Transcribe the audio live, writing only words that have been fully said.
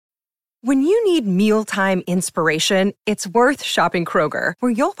When you need mealtime inspiration, it's worth shopping Kroger,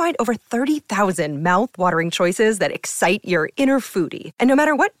 where you'll find over 30,000 mouth-watering choices that excite your inner foodie. And no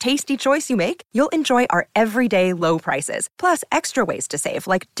matter what tasty choice you make, you'll enjoy our everyday low prices, plus extra ways to save,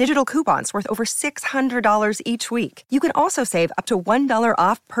 like digital coupons worth over $600 each week. You can also save up to $1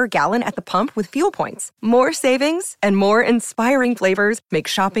 off per gallon at the pump with fuel points. More savings and more inspiring flavors make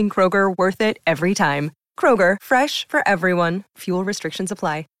shopping Kroger worth it every time. Kroger, fresh for everyone. Fuel restrictions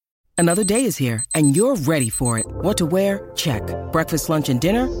apply. Another day is here, and you're ready for it. What to wear? Check. Breakfast, lunch, and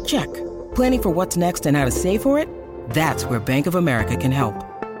dinner? Check. Planning for what's next and how to save for it? That's where Bank of America can help.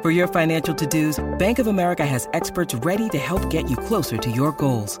 For your financial to-dos, Bank of America has experts ready to help get you closer to your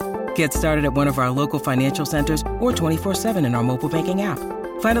goals. Get started at one of our local financial centers or 24/7 in our mobile banking app.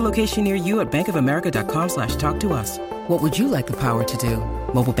 Find a location near you at bankofamerica.com/talktous. What would you like the power to do?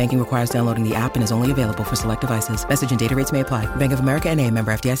 Mobile banking requires downloading the app and is only available for select devices. Message and data rates may apply. Bank of America N.A.,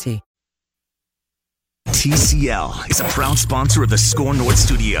 member FDIC. TCL is a proud sponsor of the Score North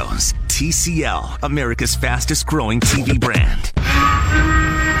Studios. TCL, America's fastest growing TV brand.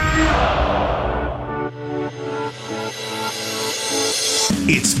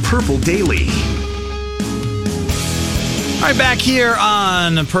 It's Purple Daily. All right, back here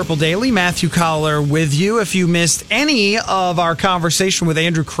on Purple Daily, Matthew Collar with you. If you missed any of our conversation with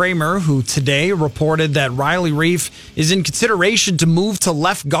Andrew Kramer, who today reported that Riley Reiff is in consideration to move to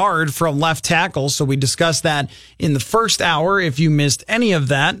left guard from left tackle. So we discussed that in the first hour. If you missed any of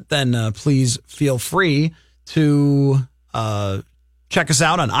that, then please feel free to check us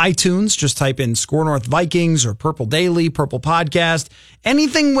out on iTunes. Just type in Score North Vikings or Purple Daily, Purple Podcast.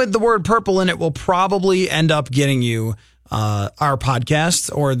 Anything with the word purple in it will probably end up getting you our podcast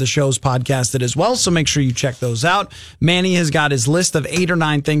or the show's podcasted as well. So make sure you check those out. Manny has got his list of 8 or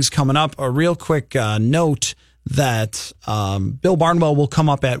 9 things coming up. A real quick note that Bill Barnwell will come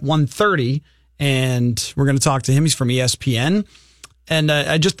up at 1:30 and we're going to talk to him. He's from ESPN. And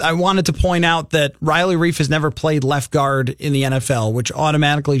I wanted to point out that Riley Reiff has never played left guard in the NFL, which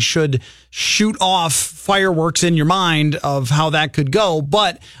automatically should shoot off fireworks in your mind of how that could go.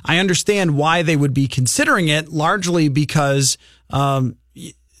 But I understand why they would be considering it, largely because the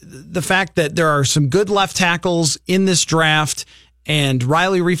fact that there are some good left tackles in this draft, and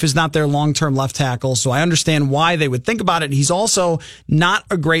Riley Reiff is not their long-term left tackle, so I understand why they would think about it. He's also not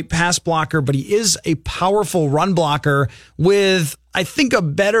a great pass blocker, but he is a powerful run blocker with, I think, a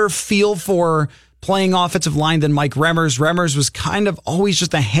better feel for playing offensive line than Mike Remmers. Remmers was kind of always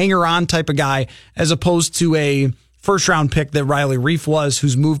just a hanger-on type of guy, as opposed to a first-round pick that Riley Reiff was,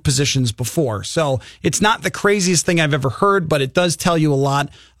 who's moved positions before. So it's not the craziest thing I've ever heard, but it does tell you a lot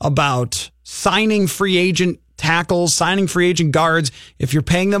about signing free agent tackles, signing free agent guards. If you're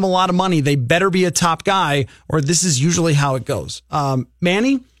paying them a lot of money, they better be a top guy, or this is usually how it goes.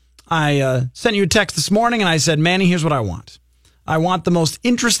 Manny, I sent you a text this morning, and I said, Manny, here's what I want. I want the most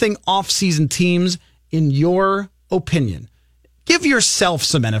interesting offseason teams in your opinion. Give yourself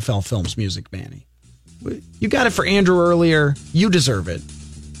some NFL Films music, Manny. You got it for Andrew earlier. You deserve it.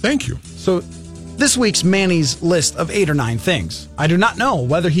 Thank you. So this week's Manny's list of 8 or 9 things. I do not know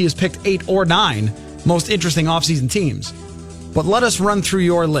whether he has picked 8 or 9 most interesting offseason teams, but let us run through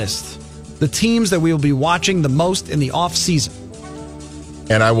your list. The teams that we will be watching the most in the offseason.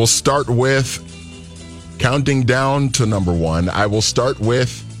 And I will start with, counting down to number 1, I will start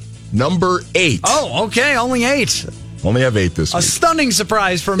with number 8. Oh, okay, only 8. Only have 8 this week. A stunning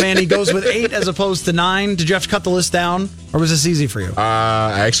surprise for Manny. Goes with 8 as opposed to 9. Did you have to cut the list down, or was this easy for you?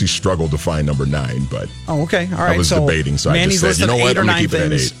 I actually struggled to find number 9, but oh, okay, all right. I was debating, so Manny's I just said, you know what, I'm going to keep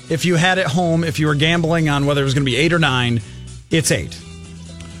it at 8. If you had it home, if you were gambling on whether it was going to be 8 or 9, it's 8.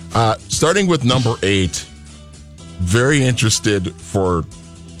 Starting with number 8, very interested for,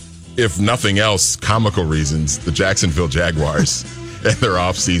 if nothing else, comical reasons, the Jacksonville Jaguars and their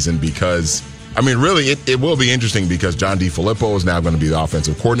offseason, because I mean, really, it will be interesting because John DeFilippo is now going to be the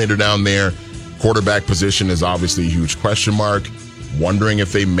offensive coordinator down there. Quarterback position is obviously a huge question mark. Wondering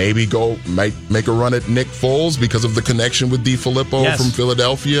if they maybe might make a run at Nick Foles because of the connection with DeFilippo from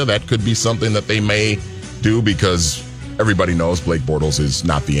Philadelphia. That could be something that they may do because everybody knows Blake Bortles is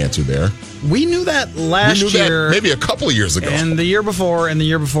not the answer there. We knew that last year. Maybe a couple of years ago. And the year before and the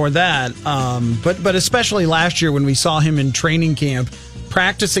year before that. But especially last year when we saw him in training camp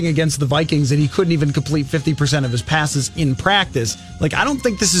practicing against the Vikings and he couldn't even complete 50% of his passes in practice. Like, I don't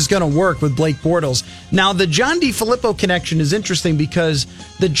think this is going to work with Blake Bortles. Now, the John DeFilippo connection is interesting because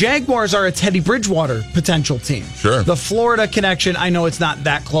the Jaguars are a Teddy Bridgewater potential team. Sure. The Florida connection, I know it's not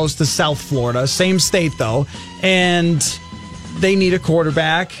that close to South Florida, same state though, and they need a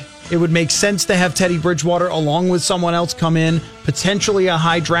quarterback. It would make sense to have Teddy Bridgewater along with someone else come in, potentially a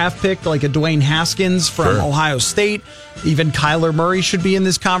high draft pick like a Dwayne Haskins from Ohio State. Even Kyler Murray should be in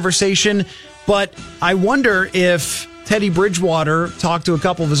this conversation. But I wonder if Teddy Bridgewater talked to a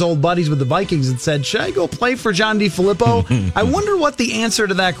couple of his old buddies with the Vikings and said, should I go play for John DeFilippo? I wonder what the answer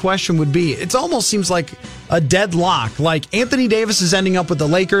to that question would be. It almost seems like a deadlock. Like Anthony Davis is ending up with the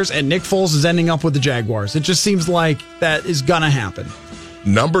Lakers and Nick Foles is ending up with the Jaguars. It just seems like that is going to happen.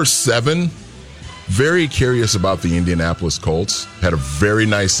 Number 7, very curious about the Indianapolis Colts. Had a very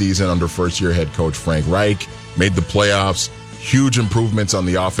nice season under first-year head coach Frank Reich. Made the playoffs. Huge improvements on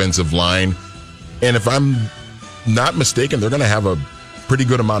the offensive line. And if I'm not mistaken, they're going to have a pretty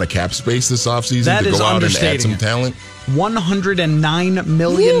good amount of cap space this offseason to go out and add some talent. $109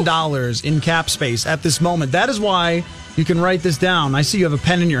 million in cap space at this moment. That is why you can write this down. I see you have a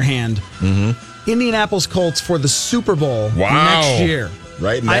pen in your hand. Mm-hmm. Indianapolis Colts for the Super Bowl next year.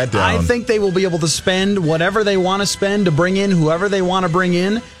 Writing that down. I think they will be able to spend whatever they want to spend to bring in whoever they want to bring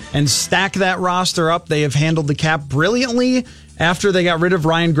in and stack that roster up. They have handled the cap brilliantly. After they got rid of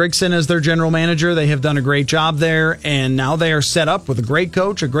Ryan Grigson as their general manager, they have done a great job there, and now they are set up with a great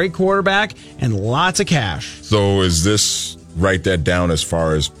coach, a great quarterback, and lots of cash. So is this write that down as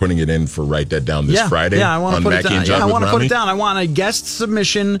far as putting it in for write that down this Friday? Yeah, I want to put it down. I want to put it down. I want a guest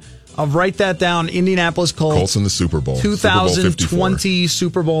submission of write that down. Indianapolis Colts in the Super Bowl. 2020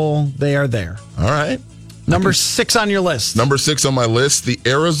 Super Bowl. They are there. All right. Number 6 on your list. Number 6 on my list, the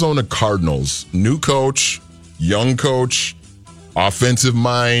Arizona Cardinals. New coach, young coach, offensive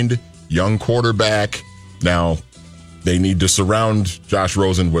mind, young quarterback. Now, they need to surround Josh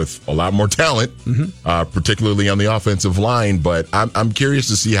Rosen with a lot more talent, particularly on the offensive line. But I'm curious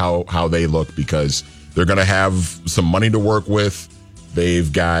to see how they look because they're going to have some money to work with.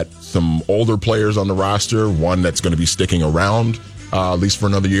 They've got some older players on the roster, one that's going to be sticking around at least for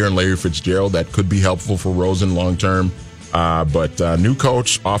another year, and Larry Fitzgerald. That could be helpful for Rosen long term. But new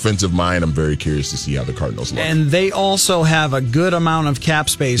coach, offensive mind, I'm very curious to see how the Cardinals look. And they also have a good amount of cap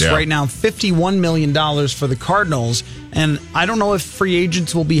space. Right now, $51 million for the Cardinals. And I don't know if free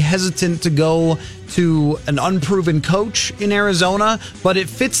agents will be hesitant to go to an unproven coach in Arizona, but it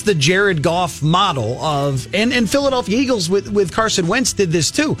fits the Jared Goff model of, and Philadelphia Eagles with Carson Wentz did this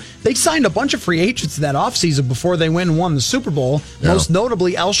too. They signed a bunch of free agents that offseason before they went and won the Super Bowl, most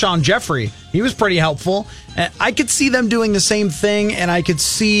notably Alshon Jeffrey. He was pretty helpful. I could see them doing the same thing, and I could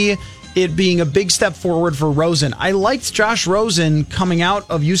see it being a big step forward for Rosen. I liked Josh Rosen coming out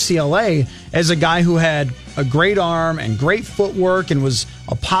of UCLA as a guy who had a great arm and great footwork and was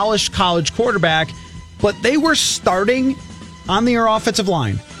a polished college quarterback, but they were starting on their offensive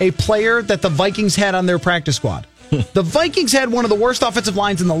line a player that the Vikings had on their practice squad. The Vikings had one of the worst offensive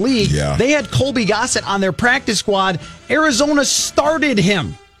lines in the league. Yeah. They had Colby Gossett on their practice squad. Arizona started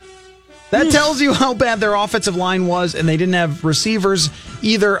him. That tells you how bad their offensive line was, and they didn't have receivers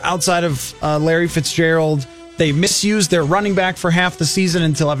either outside of Larry Fitzgerald. They misused their running back for half the season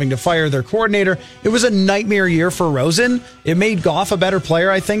until having to fire their coordinator. It was a nightmare year for Rosen. It made Goff a better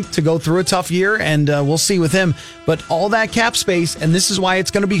player, I think, to go through a tough year, and we'll see with him. But all that cap space, and this is why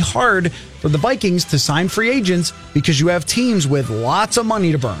it's going to be hard for the Vikings to sign free agents, because you have teams with lots of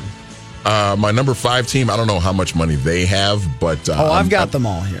money to burn. My number 5 team, I don't know how much money they have, but... I've got them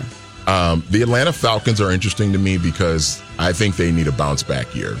all here. The Atlanta Falcons are interesting to me because I think they need a bounce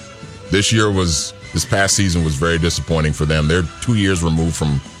back year. This past season was very disappointing for them. They're 2 years removed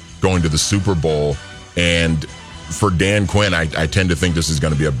from going to the Super Bowl. And for Dan Quinn, I tend to think this is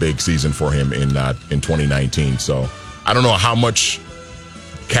going to be a big season for him in 2019. So I don't know how much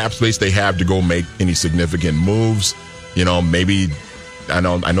cap space they have to go make any significant moves. You know, maybe I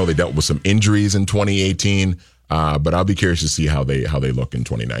know they dealt with some injuries in 2018. But I'll be curious to see how they look in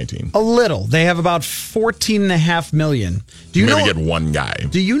 2019. A little. They have about $14.5 million. Maybe get one guy.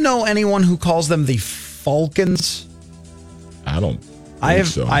 Do you know anyone who calls them the Falcons? I don't. I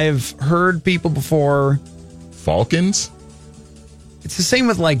have heard people before. Falcons? It's the same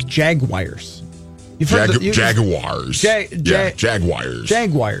with like Jaguars. Jaguars. Jaguars.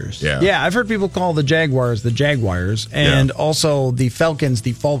 Jaguars. Yeah. Yeah, I've heard people call the Jaguars, and also the Falcons,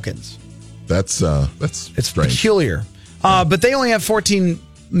 the Falcons. It's strange. Peculiar. But they only have $14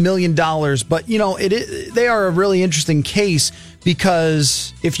 million. But, you know, they are a really interesting case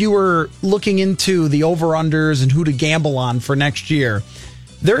because if you were looking into the over-unders and who to gamble on for next year,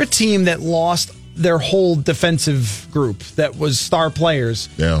 they're a team that lost their whole defensive group that was star players.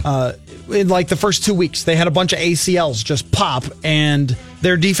 Yeah. In like the first 2 weeks, they had a bunch of ACLs just pop, and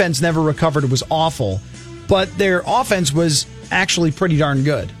their defense never recovered. It was awful. But their offense was actually pretty darn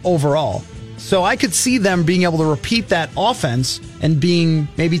good overall. So I could see them being able to repeat that offense and being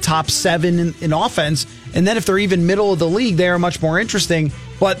maybe top 7 in offense. And then if they're even middle of the league, they are much more interesting.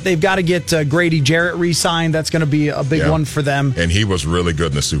 But they've got to get Grady Jarrett re-signed. That's going to be a big one for them. And he was really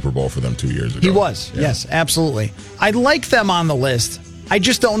good in the Super Bowl for them 2 years ago. He was, yes, absolutely. I like them on the list. I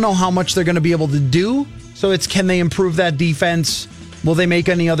just don't know how much they're going to be able to do. So it's, can they improve that defense? Will they make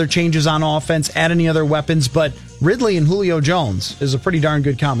any other changes on offense, add any other weapons? But Ridley and Julio Jones is a pretty darn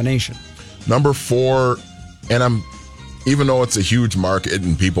good combination. Number 4, and even though it's a huge market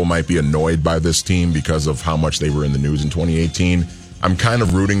and people might be annoyed by this team because of how much they were in the news in 2018, I'm kind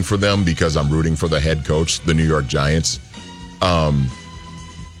of rooting for them because I'm rooting for the head coach, the New York Giants.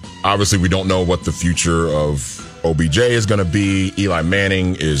 Obviously, we don't know what the future of OBJ is going to be. Eli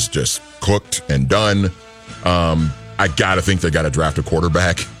Manning is just cooked and done. I got to think they got to draft a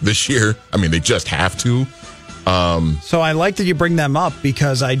quarterback this year. I mean, they just have to. So I like that you bring them up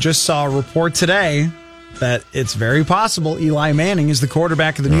because I just saw a report today that it's very possible Eli Manning is the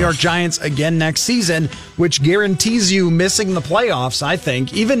quarterback of the New York Giants again next season, which guarantees you missing the playoffs, I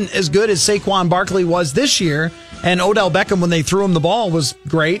think. Even as good as Saquon Barkley was this year, and Odell Beckham, when they threw him the ball, was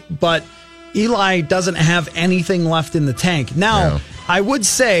great, but Eli doesn't have anything left in the tank. Now, I would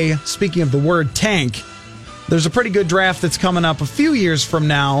say, speaking of the word tank, there's a pretty good draft that's coming up a few years from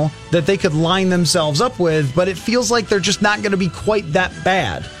now that they could line themselves up with, but it feels like they're just not going to be quite that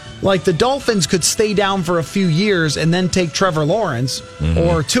bad. Like the Dolphins could stay down for a few years and then take Trevor Lawrence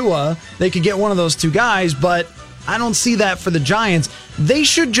or Tua. They could get one of those two guys, but I don't see that for the Giants. They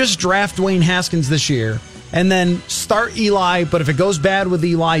should just draft Dwayne Haskins this year and then start Eli, but if it goes bad with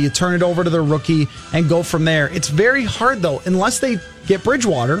Eli, you turn it over to the rookie and go from there. It's very hard, though, unless they get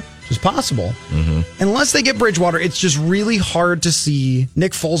Bridgewater, which is possible. Unless they get Bridgewater, it's just really hard to see.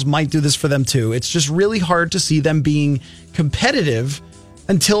 Nick Foles might do this for them, too. It's just really hard to see them being competitive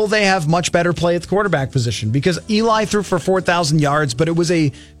until they have much better play at the quarterback position. Because Eli threw for 4,000 yards, but it was a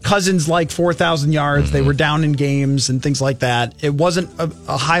Cousins-like 4,000 yards. They were down in games and things like that. It wasn't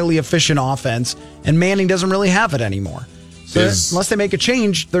a highly efficient offense, and Manning doesn't really have it anymore. So unless they make a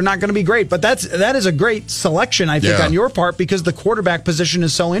change, they're not going to be great. But that is a great selection, I think, on your part, because the quarterback position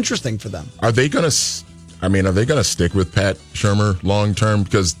is so interesting for them. Are they going to stick with Pat Shurmur long term?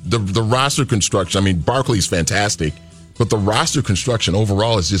 Because the roster construction, I mean, Barkley's fantastic, but the roster construction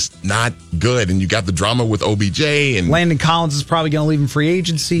overall is just not good. And you got the drama with OBJ. And Landon Collins is probably going to leave in free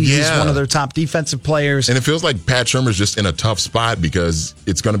agency. He's one of their top defensive players. And it feels like Pat Shurmur's just in a tough spot because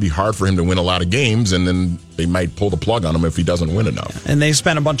it's going to be hard for him to win a lot of games, and then they might pull the plug on him if he doesn't win enough. And they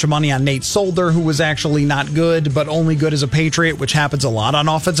spent a bunch of money on Nate Solder, who was actually not good, but only good as a Patriot, which happens a lot on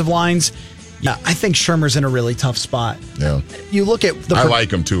offensive lines. Yeah, I think Shurmur's in a really tough spot. Yeah. You look at I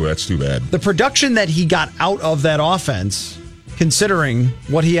like him too. That's too bad. The production that he got out of that offense, considering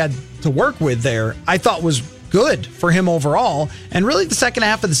what he had to work with there, I thought was good for him overall. And really the second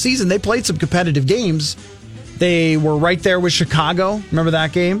half of the season, they played some competitive games. They were right there with Chicago. Remember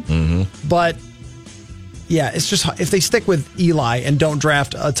that game? But yeah, it's just if they stick with Eli and don't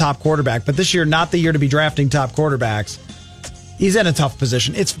draft a top quarterback, but this year, not the year to be drafting top quarterbacks, he's in a tough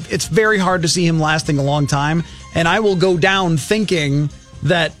position. It's very hard to see him lasting a long time, and I will go down thinking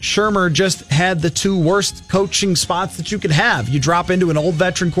that Shurmur just had the two worst coaching spots that you could have. You drop into an old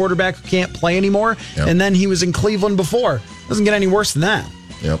veteran quarterback who can't play anymore, and then he was in Cleveland before. Doesn't get any worse than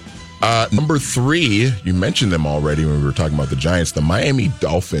that. Number 3, you mentioned them already when we were talking about the Giants, the Miami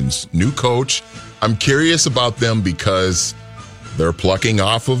Dolphins, new coach. I'm curious about them because they're plucking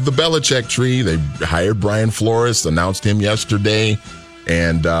off of the Belichick tree. They hired Brian Flores, announced him yesterday,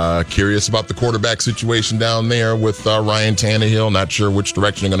 and curious about the quarterback situation down there with Ryan Tannehill. Not sure which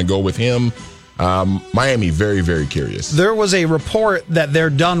direction they're going to go with him. Miami, very, very curious. There was a report that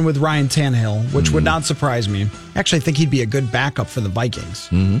they're done with Ryan Tannehill, which would not surprise me. Actually, I think he'd be a good backup for the Vikings.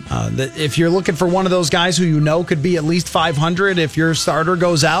 That if you're looking for one of those guys who you know could be at least 500 if your starter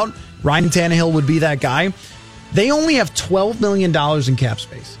goes out, Ryan Tannehill would be that guy. They only have $12 million in cap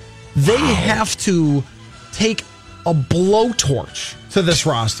space. They have to take a blowtorch to this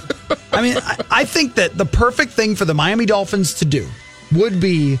roster. I mean, I think that the perfect thing for the Miami Dolphins to do would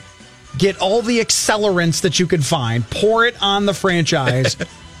be get all the accelerants that you could find, pour it on the franchise,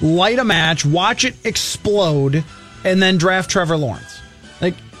 light a match, watch it explode, and then draft Trevor Lawrence.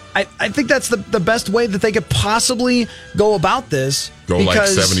 Like, I think that's the best way that they could possibly go about this. Go like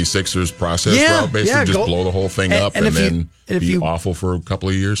 76ers process route, basically just blow the whole thing up and then be awful for a couple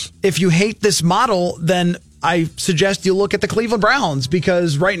of years. If you hate this model, then I suggest you look at the Cleveland Browns,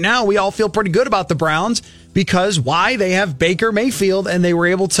 because right now we all feel pretty good about the Browns because why? They have Baker Mayfield, and they were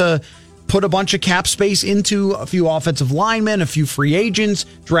able to put a bunch of cap space into a few offensive linemen, a few free agents,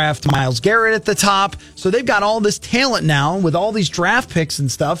 draft Myles Garrett at the top. So they've got all this talent now with all these draft picks and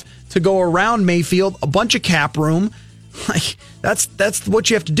stuff to go around Mayfield, a bunch of cap room. Like that's what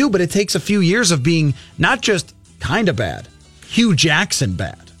you have to do, but it takes a few years of being not just kind of bad, Hugh Jackson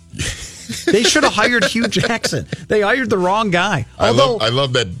bad. They should have hired Hugh Jackson. They hired the wrong guy. Although, I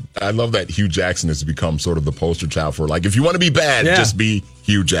love that Hugh Jackson has become sort of the poster child for, like, if you want to be bad, just be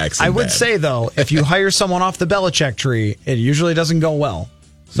Hugh Jackson. I would say, though, if you hire someone off the Belichick tree, it usually doesn't go well.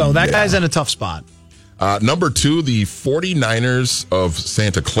 So that guy's in a tough spot. Number 2, the 49ers of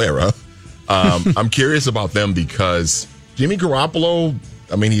Santa Clara. I'm curious about them because Jimmy Garoppolo,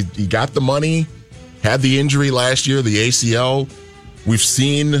 I mean, he got the money, had the injury last year, the ACL. We've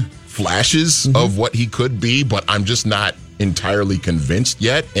seen flashes of what he could be, but I'm just not entirely convinced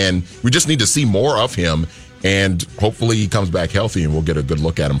yet. And we just need to see more of him. And hopefully he comes back healthy and we'll get a good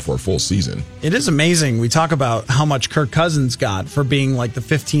look at him for a full season. It is amazing. We talk about how much Kirk Cousins got for being like the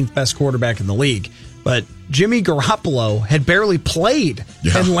 15th best quarterback in the league. But Jimmy Garoppolo had barely played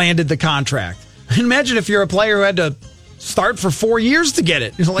and landed the contract. Imagine if you're a player who had to start for 4 years to get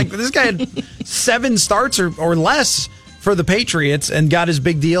it. Like, this guy had 7 starts or less for the Patriots and got his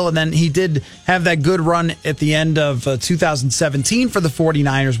big deal. And then he did have that good run at the end of 2017 for the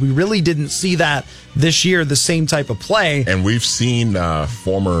 49ers. We really didn't see that this year, the same type of play. And we've seen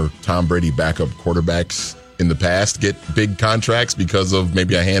former Tom Brady backup quarterbacks in the past get big contracts because of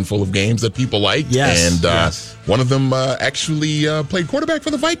maybe a handful of games that people liked. Yes, and one of them actually played quarterback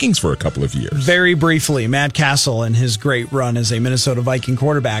for the Vikings for a couple of years. Very briefly, Matt Castle and his great run as a Minnesota Viking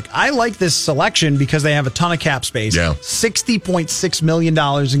quarterback. I like this selection because they have a ton of cap space. Yeah. $60.6 million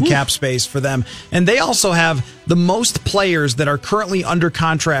in cap space for them. And they also have the most players that are currently under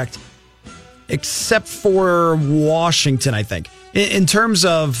contract, except for Washington, I think. In terms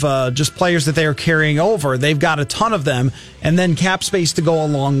of just players that they are carrying over, they've got a ton of them, and then cap space to go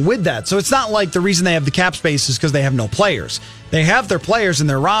along with that. So it's not like the reason they have the cap space is because they have no players. They have their players in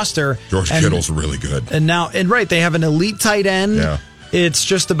their roster. George Kittle's really good. Right, they have an elite tight end. Yeah. It's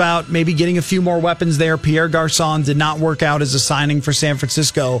just about maybe getting a few more weapons there. Pierre Garçon did not work out as a signing for San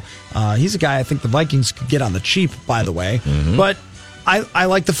Francisco. He's a guy I think the Vikings could get on the cheap, by the way. But I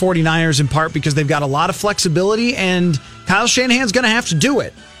like the 49ers in part because they've got a lot of flexibility, and Kyle Shanahan's going to have to do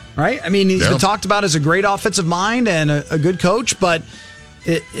it, right? I mean, he's been talked about as a great offensive mind and a good coach, but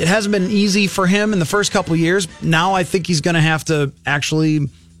it hasn't been easy for him in the first couple of years. Now I think he's going to have to actually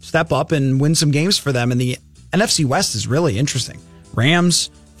step up and win some games for them, and the NFC West is really interesting. Rams,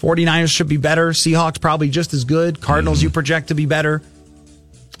 49ers should be better. Seahawks probably just as good. Cardinals you project to be better.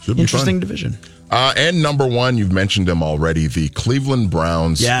 Should be interesting fun. Division. And number 1, you've mentioned them already, the Cleveland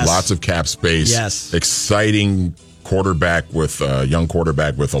Browns. Yes. Lots of cap space. Yes. Exciting quarterback with young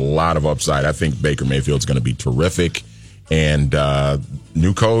quarterback with a lot of upside. I think Baker Mayfield's going to be terrific. And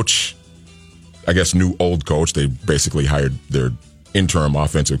new coach, I guess new old coach. They basically hired their interim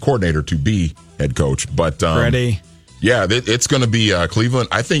offensive coordinator to be head coach. But Ready. Yeah, it's going to be Cleveland.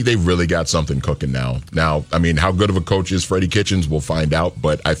 I think they've really got something cooking now. Now, I mean, how good of a coach is Freddie Kitchens, we'll find out.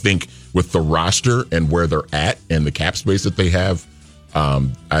 But I think with the roster and where they're at and the cap space that they have,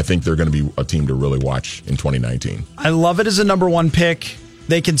 I think they're going to be a team to really watch in 2019. I love it as a number 1 pick.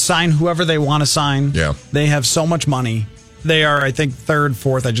 They can sign whoever they want to sign. Yeah. They have so much money. They are, I think, 3rd,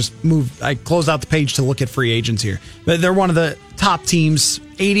 4th. I closed out the page to look at free agents here. But they're one of the top teams,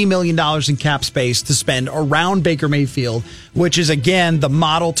 $80 million in cap space to spend around Baker Mayfield, which is, again, the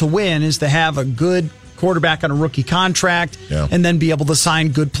model to win is to have a good quarterback on a rookie contract and then be able to sign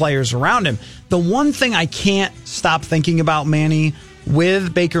good players around him. The one thing I can't stop thinking about, Manny,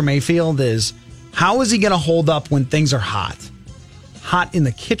 with Baker Mayfield is how is he going to hold up when things are hot? Hot in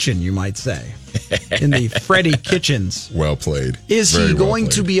the kitchen, you might say. In the Freddie Kitchens. Well played. Is he going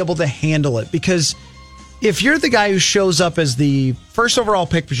to be able to handle it? Because if you're the guy who shows up as the first overall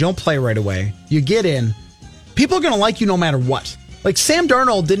pick, but you don't play right away, you get in, people are going to like you no matter what. Like Sam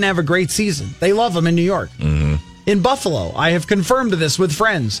Darnold didn't have a great season. They love him in New York. In Buffalo, I have confirmed this with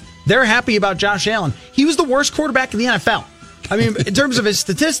friends. They're happy about Josh Allen. He was the worst quarterback in the NFL. I mean, in terms of his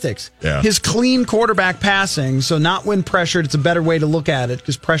statistics, his clean quarterback passing, so not when pressured, it's a better way to look at it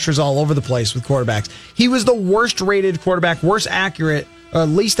because pressure's all over the place with quarterbacks. He was the worst rated quarterback, least accurate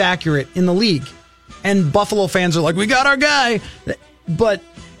in the league. And Buffalo fans are like, we got our guy. But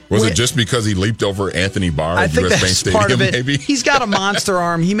was it just because he leaped over Anthony Barr I at think US Bank that's Stadium, part of it. maybe? He's got a monster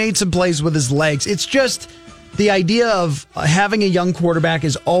arm. He made some plays with his legs. It's just the idea of having a young quarterback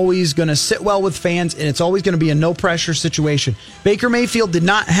is always going to sit well with fans, and it's always going to be a no-pressure situation. Baker Mayfield did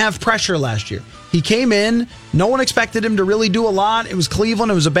not have pressure last year. He came in, no one expected him to really do a lot. It was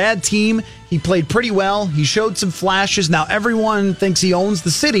Cleveland. It was a bad team. He played pretty well. He showed some flashes. Now everyone thinks he owns the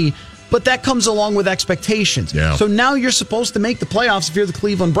city, but that comes along with expectations. Yeah. So now you're supposed to make the playoffs if you're the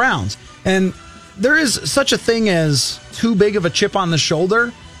Cleveland Browns. And there is such a thing as too big of a chip on the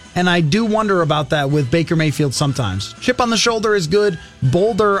shoulder, and I do wonder about that with Baker Mayfield sometimes. Chip on the shoulder is good.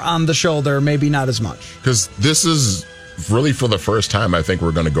 Boulder on the shoulder, maybe not as much. Because this is really for the first time, I think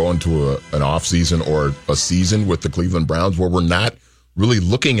we're going to go into an offseason or a season with the Cleveland Browns where we're not really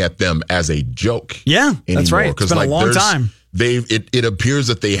looking at them as a joke. Yeah, that's right. It's been a long time. It appears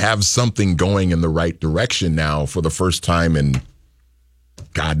that they have something going in the right direction now for the first time in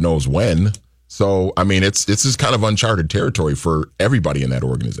God knows when. So, I mean, this is kind of uncharted territory for everybody in that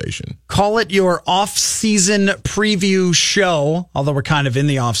organization. Call it your off-season preview show, although we're kind of in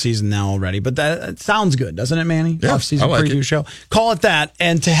the off-season now already. But that sounds good, doesn't it, Manny? Yeah, off-season I like preview it. show. Call it that.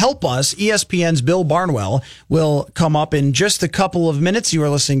 And to help us, ESPN's Bill Barnwell will come up in just a couple of minutes. You are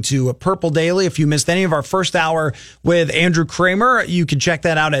listening to Purple Daily. If you missed any of our first hour with Andrew Kramer, you can check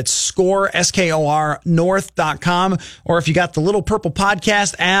that out at SKOR North.com. Or if you got the Little Purple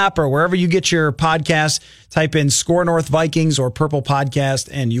Podcast app or wherever you get your podcast, type in SKOR North Vikings or Purple Podcast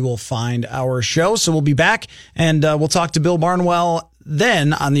and you will find our show. So we'll be back and we'll talk to Bill Barnwell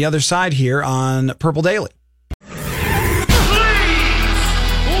then on the other side here on Purple Daily.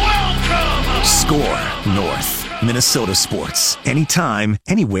 SKOR North. Minnesota sports. Anytime,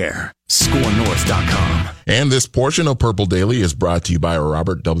 anywhere. SKORNorth.com. And this portion of Purple Daily is brought to you by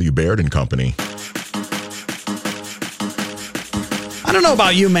Robert W. Baird and Company. I don't know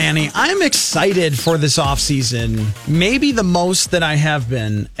about you, Manny. I'm excited for this offseason, maybe the most that I have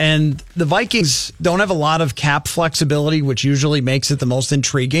been. And the Vikings don't have a lot of cap flexibility, which usually makes it the most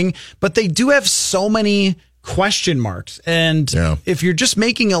intriguing, but they do have so many question marks. And if you're just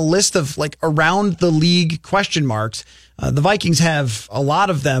making a list of like around the league question marks, the Vikings have a lot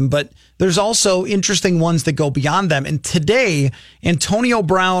of them, but there's also interesting ones that go beyond them. And today, Antonio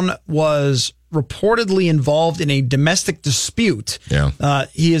Brown was reportedly involved in a domestic dispute.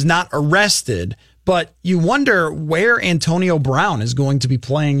 He is not arrested, but you wonder where Antonio Brown is going to be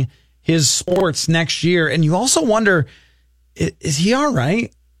playing his sports next year. And you also wonder, is he all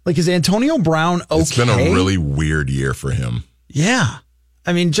right? Like, is Antonio Brown okay? It's been a really weird year for him. Yeah.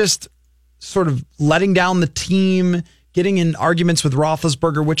 I mean, just sort of letting down the team, getting in arguments with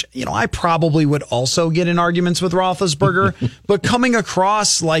Roethlisberger, which, you know, I probably would also get in arguments with Roethlisberger, but coming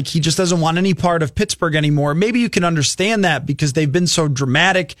across like he just doesn't want any part of Pittsburgh anymore. Maybe you can understand that because they've been so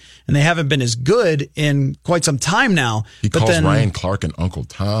dramatic and they haven't been as good in quite some time now. He calls Ryan Clark and Uncle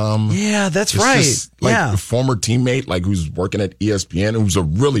Tom. Yeah, that's right. Just, like, a former teammate, like who's working at ESPN, who's a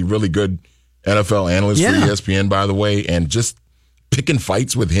really, really good NFL analyst for ESPN, by the way, and just picking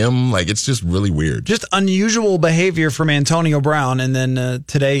fights with him. Like, it's just really weird. Just unusual behavior from Antonio Brown, and then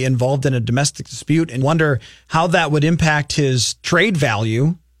today involved in a domestic dispute, and wonder how that would impact his trade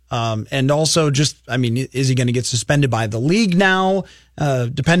value. And also just, I mean, is he going to get suspended by the league now?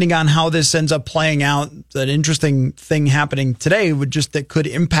 Depending on how this ends up playing out, an interesting thing happening today would just that could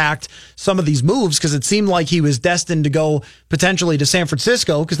impact some of these moves, because it seemed like he was destined to go potentially to San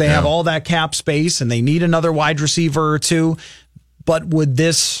Francisco because they have all that cap space and they need another wide receiver or two. But would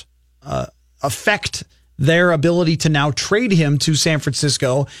this affect their ability to now trade him to San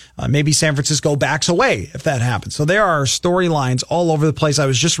Francisco? Maybe San Francisco backs away if that happens. So there are storylines all over the place. I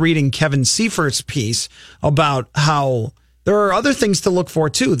was just reading Kevin Seifert's piece about how there are other things to look for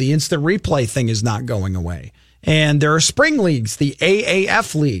too. The instant replay thing is not going away. And there are spring leagues. The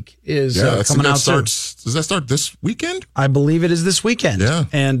AAF league is coming out soon. Does that start this weekend? I believe it is this weekend. Yeah.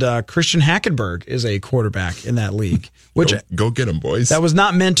 And Christian Hackenberg is a quarterback in that league. Which go get him, boys. That was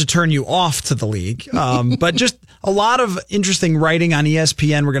not meant to turn you off to the league. But just a lot of interesting writing on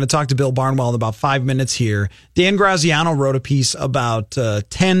ESPN. We're going to talk to Bill Barnwell in about 5 minutes here. Dan Graziano wrote a piece about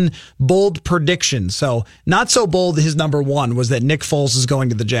 10 bold predictions. So not so bold. His number one was that Nick Foles is going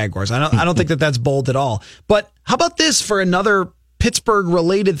to the Jaguars. I don't think that that's bold at all. But how about this for another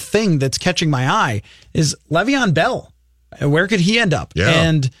Pittsburgh-related thing that's catching my eye is Le'Veon Bell. Where could he end up? Yeah.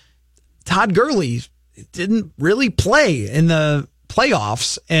 And Todd Gurley didn't really play in the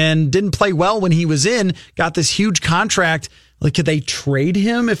playoffs and didn't play well when he was in, got this huge contract. Like, could they trade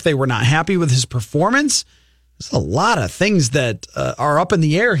him if they were not happy with his performance? There's a lot of things that are up in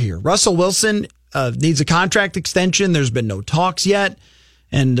the air here. Russell Wilson needs a contract extension. There's been no talks yet.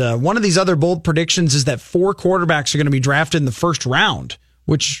 And one of these other bold predictions is that 4 quarterbacks are going to be drafted in the first round,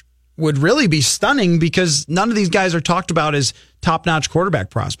 which would really be stunning because none of these guys are talked about as top-notch quarterback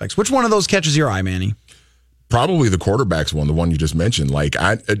prospects. Which one of those catches your eye, Manny? Probably the quarterbacks one, the one you just mentioned. Like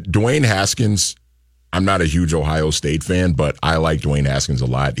Dwayne Haskins, I'm not a huge Ohio State fan, but I like Dwayne Haskins a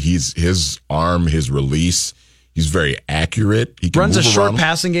lot. His arm, his release, he's very accurate. He can runs a short around.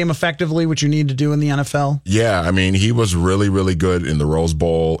 Passing game effectively, which you need to do in the NFL. Yeah, I mean, he was really, really good in the Rose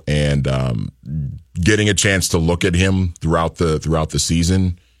Bowl, and getting a chance to look at him throughout the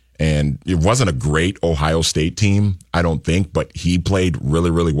season. And it wasn't a great Ohio State team, I don't think, but he played really,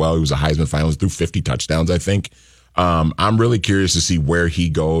 really well. He was a Heisman finalist, threw 50 touchdowns, I think. I'm really curious to see where he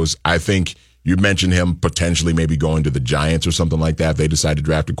goes. I think you mentioned him potentially maybe going to the Giants or something like that. If they decide to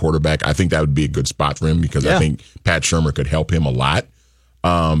draft a quarterback, I think that would be a good spot for him because I think Pat Shurmur could help him a lot.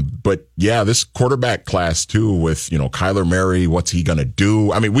 But yeah, this quarterback class too with, Kyler Murray, what's he going to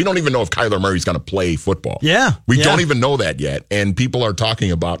do? I mean, we don't even know if Kyler Murray's going to play football. Yeah. We don't even know that yet. And people are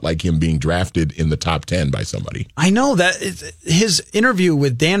talking about like him being drafted in the top 10 by somebody. I know that his interview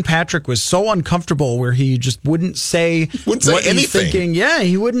with Dan Patrick was so uncomfortable where he just wouldn't say what anything. He's thinking. Yeah,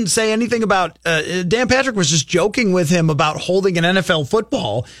 he wouldn't say anything about Dan Patrick was just joking with him about holding an NFL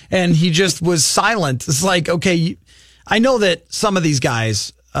football and he just was silent. It's like, okay, I know that some of these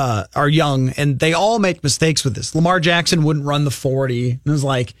guys are young and they all make mistakes with this. Lamar Jackson wouldn't run the 40. And it was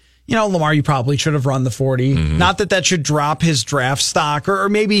like, Lamar, you probably should have run the 40. Mm-hmm. Not that should drop his draft stock. Or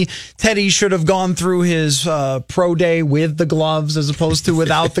maybe Teddy should have gone through his pro day with the gloves as opposed to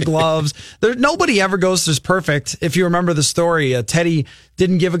without the gloves. Nobody ever goes this perfect. If you remember the story, Teddy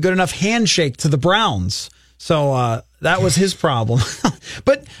didn't give a good enough handshake to the Browns. So that was his problem.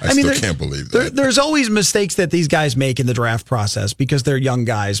 But I mean, can't believe that. There's always mistakes that these guys make in the draft process because they're young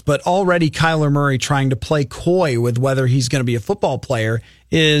guys. But already Kyler Murray trying to play coy with whether he's going to be a football player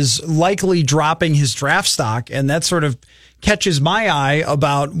is likely dropping his draft stock. And that sort of catches my eye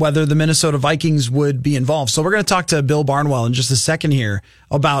about whether the Minnesota Vikings would be involved. So we're going to talk to Bill Barnwell in just a second here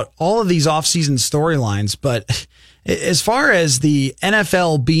about all of these offseason storylines. But as far as the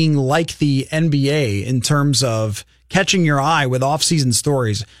NFL being like the NBA in terms of catching your eye with off-season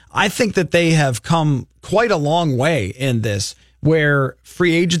stories, I think that they have come quite a long way in this, where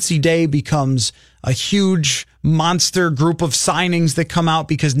free agency day becomes a huge monster group of signings that come out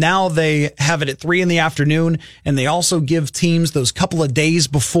because now they have it at 3 p.m. and they also give teams those couple of days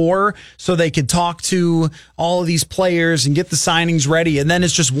before so they could talk to all of these players and get the signings ready. And then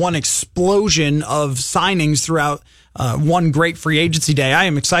it's just one explosion of signings throughout one great free agency day. I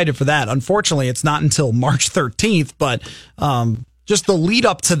am excited for that. Unfortunately, it's not until March 13th, but just the lead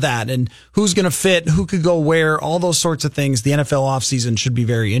up to that and who's going to fit, who could go where, all those sorts of things. The NFL offseason should be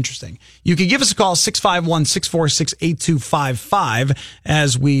very interesting. You can give us a call, 651-646-8255,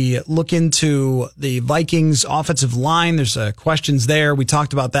 as we look into the Vikings offensive line. There's questions there. We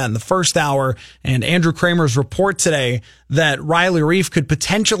talked about that in the first hour. And Andrew Kramer's report today that Riley Reiff could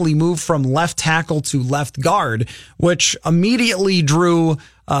potentially move from left tackle to left guard, which immediately drew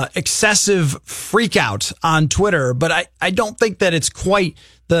excessive freak out on Twitter. But I don't think that it's quite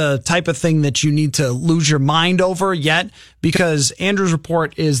the type of thing that you need to lose your mind over yet, because Andrew's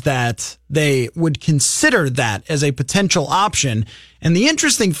report is that they would consider that as a potential option. And the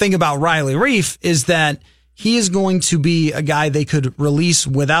interesting thing about Riley Reiff is that he is going to be a guy they could release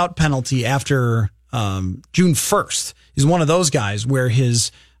without penalty after June 1st. He's one of those guys where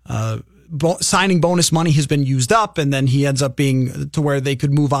his signing bonus money has been used up, and then he ends up being to where they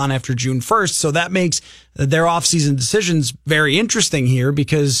could move on after June 1st. So that makes their offseason decisions very interesting here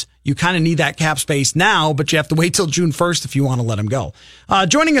because you kind of need that cap space now, but you have to wait till June 1st if you want to let him go.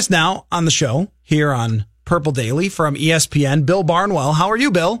 Joining us now on the show here on Purple Daily from ESPN, Bill Barnwell. How are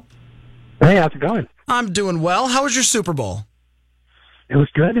you, Bill? Hey, how's it going? I'm doing well. How was your Super Bowl? It was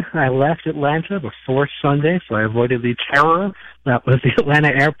good. I left Atlanta before Sunday, so I avoided the terror that was the Atlanta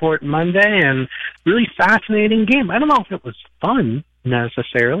airport Monday, and really fascinating game. I don't know if it was fun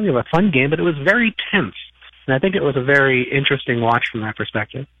necessarily, or a fun game, but it was very tense. And I think it was a very interesting watch from that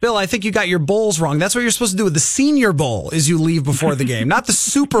perspective. Bill, I think you got your bowls wrong. That's what you're supposed to do with the Senior Bowl is you leave before the game, not the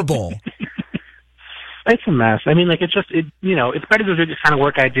Super Bowl. It's a mess. I mean, it's better to do the kind of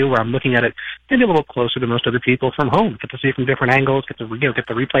work I do where I'm looking at it maybe a little closer to most other people from home. Get to see it from different angles, get the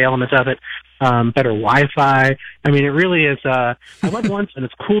replay elements of it, better Wi-Fi. I mean, it really is, I went once and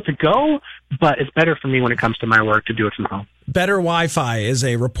it's cool to go, but it's better for me when it comes to my work to do it from home. Better Wi-Fi is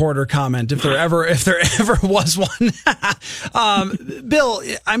a reporter comment if there ever was one. Bill,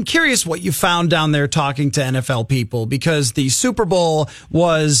 I'm curious what you found down there talking to NFL people, because the Super Bowl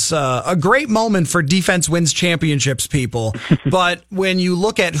was a great moment for defense wins championships people. But when you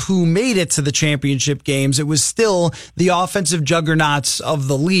look at who made it to the championship games, it was still the offensive juggernauts of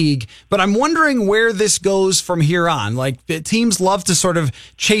the league. But I'm wondering where this goes from here on. Like, teams love to sort of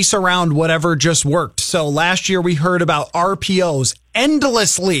chase around whatever just worked. So last year we heard about RPOs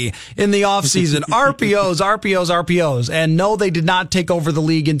endlessly in the offseason. RPOs. And no, they did not take over the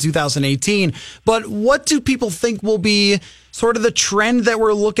league in 2018. But what do people think will be sort of the trend that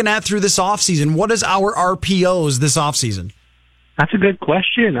we're looking at through this offseason? What is our RPOs this offseason? That's a good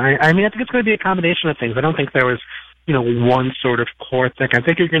question. I mean, I think it's going to be a combination of things. I don't think there was, one sort of core thing. I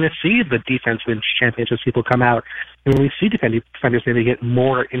think you're going to see the defense win championships people come out. And when we see defenders maybe get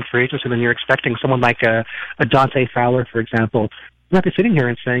more in free agency than you're expecting, someone like a Dante Fowler, for example, you might be sitting here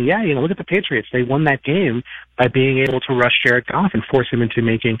and saying, yeah, look at the Patriots. They won that game by being able to rush Jared Goff and force him into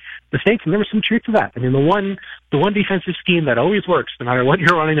making mistakes. And there was some truth to that. I mean, the one defensive scheme that always works, no matter what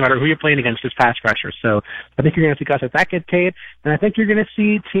you're running, no matter who you're playing against, is pass pressure. So I think you're going to see guys like that get paid. And I think you're going to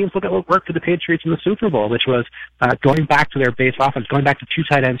see teams look at what worked for the Patriots in the Super Bowl, which was going back to their base offense, going back to 2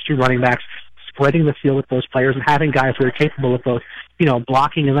 tight ends, 2 running backs, spreading the field with those players and having guys who are capable of both,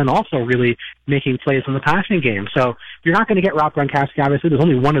 blocking and then also really making plays in the passing game. So you're not going to get Rob Gronkowski, obviously. There's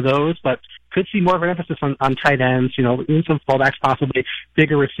only one of those, but could see more of an emphasis on tight ends, even some fullbacks, possibly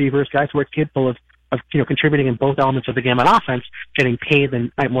bigger receivers, guys who are capable of contributing in both elements of the game on offense, getting paid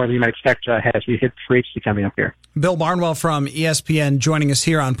more than you might expect as we hit free agency coming up here. Bill Barnwell from ESPN joining us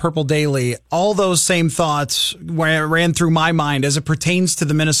here on Purple Daily. All those same thoughts ran through my mind as it pertains to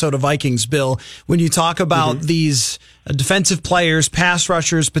the Minnesota Vikings, Bill. When you talk about these defensive players, pass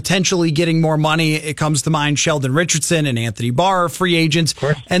rushers, potentially getting more money, it comes to mind Sheldon Richardson and Anthony Barr, free agents.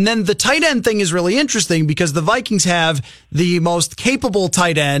 And then the tight end thing is really interesting because the Vikings have the most capable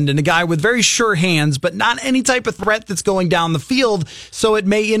tight end and a guy with very sure hands, but not any type of threat that's going down the field. So it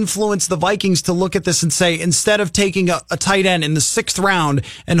may influence the Vikings to look at this and say, instead of taking a tight end in the 6th round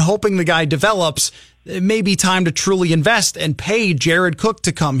and hoping the guy develops, it may be time to truly invest and pay Jared Cook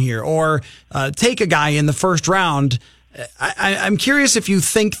to come here or take a guy in the 1st round. I'm curious if you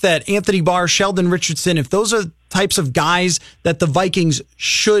think that Anthony Barr, Sheldon Richardson, if those are types of guys that the Vikings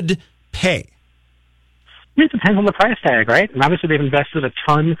should pay. It depends on the price tag, right? And obviously they've invested a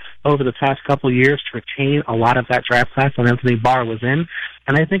ton over the past couple of years to retain a lot of that draft class that Anthony Barr was in.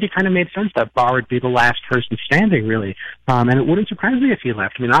 And I think it kind of made sense that Barr would be the last person standing, really. And it wouldn't surprise me if he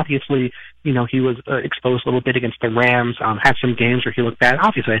left. I mean, obviously, he was exposed a little bit against the Rams, had some games where he looked bad.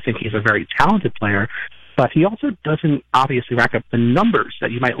 Obviously, I think he's a very talented player. But he also doesn't obviously rack up the numbers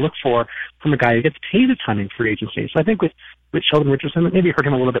that you might look for from a guy who gets paid a ton in free agency. So I think with Sheldon Richardson, maybe you heard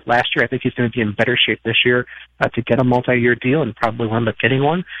him a little bit last year. I think he's going to be in better shape this year to get a multi-year deal and probably will end up getting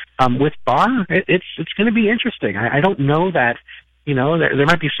one. With Barr, it's going to be interesting. I don't know that, there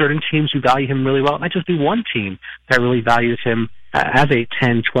might be certain teams who value him really well. It might just be one team that really values him as a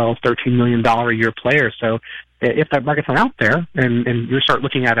 $10, $12, $13 million a year player. So if that market's not out there and you start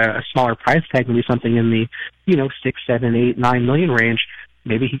looking at a smaller price tag, maybe something in the, 6, 7, 8, 9 million range,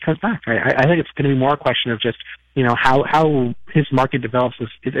 maybe he comes back. I think it's going to be more a question of just, how his market develops.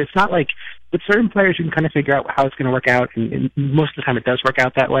 It's not like with certain players you can kind of figure out how it's going to work out, and most of the time it does work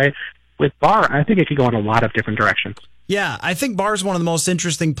out that way. With Barr, I think it could go in a lot of different directions. Yeah, I think Barr's one of the most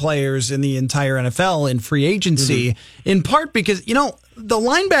interesting players in the entire NFL in free agency, in part because, the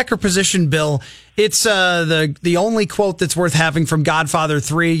linebacker position, Bill, it's the only quote that's worth having from Godfather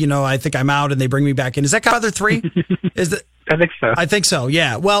 3, I think I'm out and they bring me back in. Is that Godfather 3? I think so. I think so,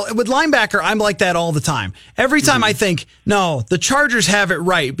 yeah. Well, with linebacker, I'm like that all the time. Every time I think, no, the Chargers have it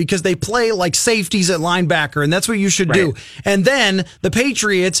right because they play like safeties at linebacker, and that's what you should do. And then the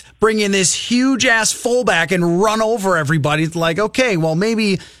Patriots bring in this huge-ass fullback and run over everybody. It's like, okay, well,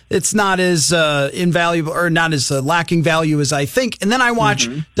 maybe it's not as invaluable or not as lacking value as I think. And then I watch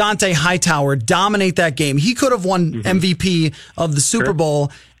Dante Hightower dominate that game. He could have won MVP of the Super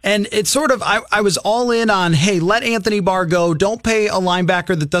Bowl. And it's sort of, I was all in on, hey, let Anthony Barr go. Don't pay a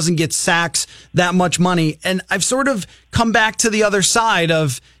linebacker that doesn't get sacks that much money. And I've sort of come back to the other side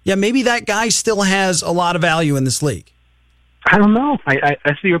of, yeah, maybe that guy still has a lot of value in this league. I don't know. I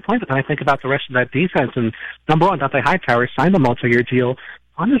see your point, but then I think about the rest of that defense. And number one, Dante Hightower signed a multi-year deal.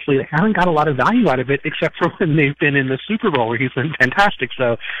 Honestly, they haven't got a lot of value out of it except for when they've been in the Super Bowl where he's been fantastic.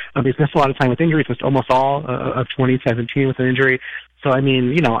 So he's missed a lot of time with injuries, missed almost all of 2017 with an injury. So, I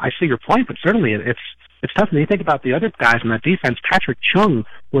mean, I see your point, but certainly it's tough. And you think about the other guys in that defense. Patrick Chung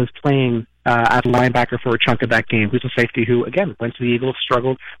was playing as a linebacker for a chunk of that game, who's a safety who, again, went to the Eagles,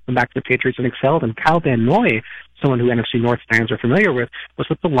 struggled, went back to the Patriots and excelled. And Kyle Van Noy, someone who NFC North fans are familiar with, was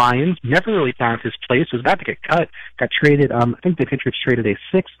with the Lions, never really found his place, was about to get cut, got traded. I think the Patriots traded a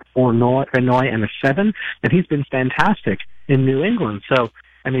 6 for Van Noy and a 7, and he's been fantastic in New England. So,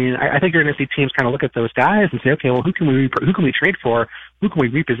 I mean, I think you're going to see teams kind of look at those guys and say, okay, well, who can we trade for? Who can we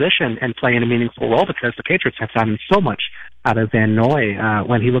reposition and play in a meaningful role? Because the Patriots have gotten so much out of Van Noy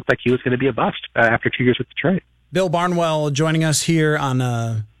when he looked like he was going to be a bust after 2 years with Detroit. Bill Barnwell joining us here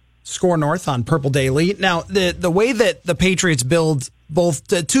on Score North on Purple Daily. Now, the way that the Patriots build both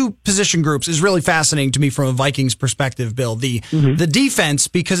the two position groups is really fascinating to me from a Vikings perspective, Bill. The defense,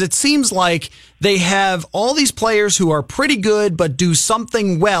 because it seems like they have all these players who are pretty good but do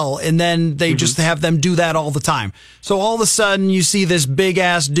something well, and then they just have them do that all the time. So all of a sudden you see this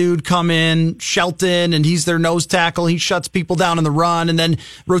big-ass dude come in, Shelton, and he's their nose tackle. He shuts people down in the run, and then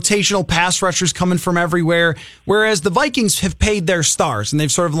rotational pass rushers coming from everywhere, whereas the Vikings have paid their stars, and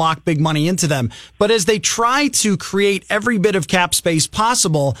they've sort of locked big money into them. But as they try to create every bit of cap space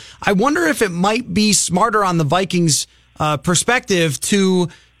possible, I wonder if it might be smarter on the Vikings' perspective to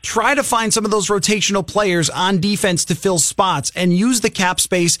try to find some of those rotational players on defense to fill spots and use the cap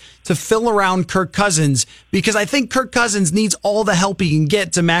space to fill around Kirk Cousins, because I think Kirk Cousins needs all the help he can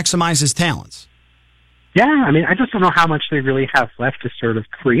get to maximize his talents. Yeah, I mean, I just don't know how much they really have left to sort of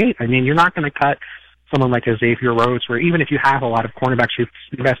create. I mean, you're not going to cut someone like a Xavier Rhodes, where even if you have a lot of cornerbacks you've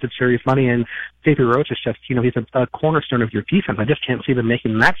invested serious money in, Xavier Rhodes is just, he's a cornerstone of your defense. I just can't see them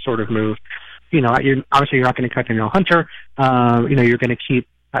making that sort of move. You're not going to cut Danielle Hunter. You're going to keep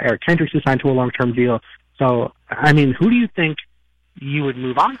Eric Kendricks, who signed to a long-term deal. So, I mean, who do you think you would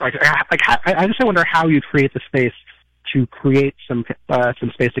move on? I just wonder how you create the space to create some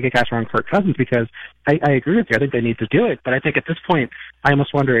space to get guys around Kirk Cousins, because I agree with you. I think they need to do it. But I think at this point, I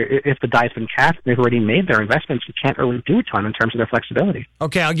almost wonder if the die's been cast, they've already made their investments. You can't really do a ton in terms of their flexibility.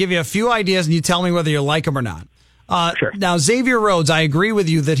 Okay, I'll give you a few ideas, and you tell me whether you like them or not. Sure. Now, Xavier Rhodes, I agree with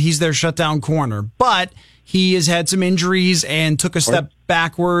you that he's their shutdown corner, but he has had some injuries and took a step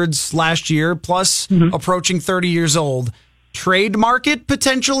backwards last year, plus approaching 30 years old. Trade market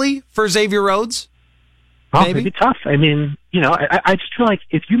potentially for Xavier Rhodes? Well, it'd be tough. I mean, I just feel like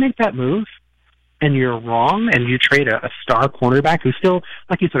if you make that move and you're wrong and you trade a star cornerback who's still,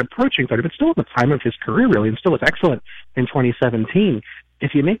 like you said, approaching 30, but still at the time of his career, really, and still was excellent in 2017,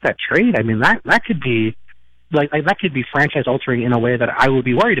 if you make that trade, I mean, that could be that could be franchise altering in a way that I would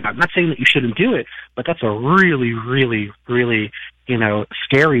be worried about. I'm not saying that you shouldn't do it, but that's a really, really, really,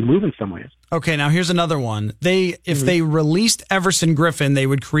 scary move in some ways. Okay, now here's another one. If they released Everson Griffin, they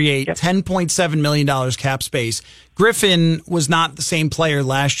would create $10.7 million cap space. Griffin was not the same player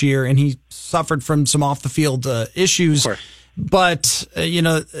last year, and he suffered from some off-the-field issues. Of course. But,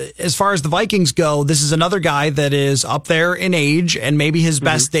 as far as the Vikings go, this is another guy that is up there in age, and maybe his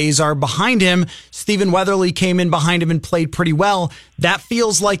best days are behind him. Stephen Weatherly came in behind him and played pretty well. That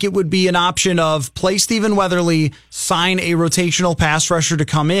feels like it would be an option of play Stephen Weatherly, sign a rotational pass rusher to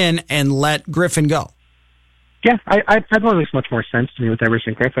come in, and let Griffin go. Yeah, that one makes much more sense to me with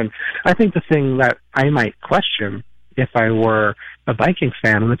Everson Griffin. I think the thing that I might question if I were a Vikings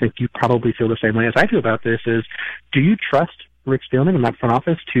fan, and I think you probably feel the same way as I do about this, is do you trust Rick Spielman in that front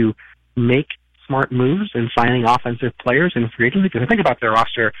office to make smart moves in signing offensive players in free agency? Because I think about their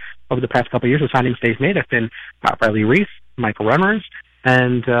roster over the past couple of years, the signings they've made have been Riley Reiff, Michael Remmers,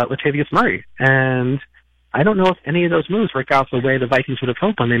 and Latavius Murray. And I don't know if any of those moves work out the way the Vikings would have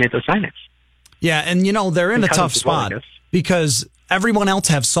hoped when they made those signings. Yeah, and they're in a tough spot because everyone else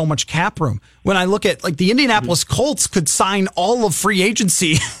has so much cap room. When I look at the Indianapolis Colts could sign all of free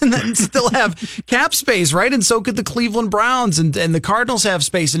agency and then still have cap space, right? And so could the Cleveland Browns and the Cardinals have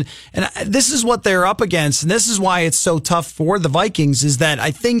space. And this is what they're up against. And this is why it's so tough for the Vikings, is that I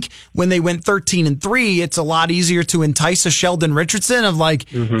think when they went 13-3, it's a lot easier to entice a Sheldon Richardson of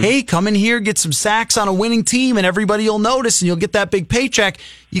hey, come in here, get some sacks on a winning team and everybody will notice and you'll get that big paycheck.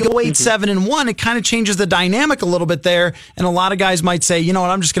 You go 8-7-1, it kind of changes the dynamic a little bit there. And a lot of guys might say, you know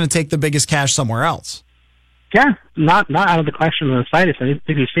what, I'm just going to take the biggest cash somewhere else. Yeah, not out of the question in the slightest. I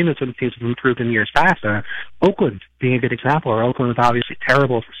think you've seen this when teams have improved in years past. Oakland being a good example. Oakland was obviously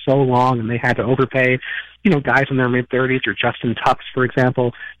terrible for so long, and they had to overpay, guys in their mid-30s, or Justin Tux, for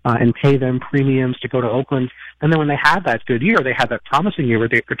example, and pay them premiums to go to Oakland. And then when they had that good year, they had that promising year where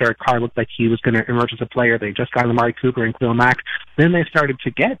Derek Carr looked like he was going to emerge as a player. They just got Amari Cooper and Khalil Mack. Then they started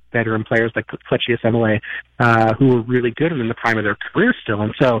to get veteran players like Fletcher Semele, who were really good and in the prime of their career still.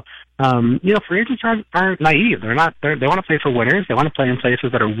 And so Free agents aren't naive. They want to play for winners. They want to play in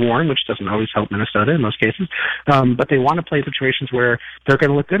places that are warm, which doesn't always help Minnesota in most cases. But they want to play situations where they're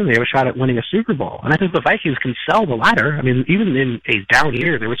going to look good and they have a shot at winning a Super Bowl. And I think the Vikings can sell the latter. I mean, even in a down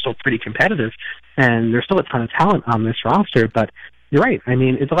year, they were still pretty competitive, and there's still a ton of talent on this roster. But you're right. I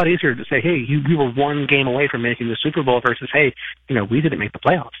mean, it's a lot easier to say, hey, we were one game away from making the Super Bowl versus, hey, we didn't make the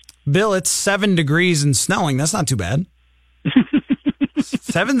playoffs. Bill, it's 7 degrees and snowing. That's not too bad.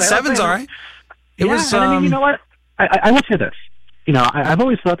 Seven's all right. It was. I mean, you know what? I will say this. I've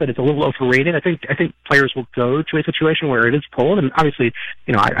always thought that it's a little overrated. I think players will go to a situation where it is cold, and obviously,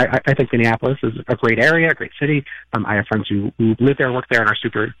 I think Minneapolis is a great area, a great city. I have friends who live there, work there, and are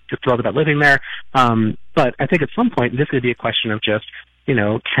super thrilled about living there. But I think at some point, this could be a question of just,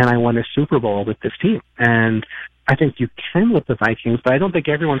 can I win a Super Bowl with this team? And I think you can with the Vikings, but I don't think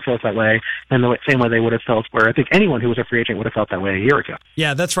everyone feels that way in the same way they would have felt, where I think anyone who was a free agent would have felt that way a year ago.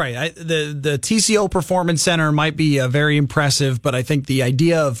 Yeah, that's right. The TCO Performance Center might be very impressive, but I think the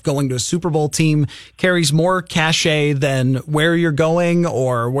idea of going to a Super Bowl team carries more cachet than where you're going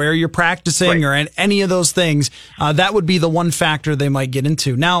or where you're practicing or any of those things. That would be the one factor they might get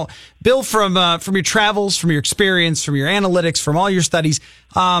into. Now, Bill, from your travels, from your experience, from your analytics, from all your studies,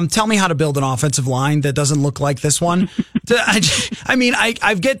 tell me how to build an offensive line that doesn't look like this one.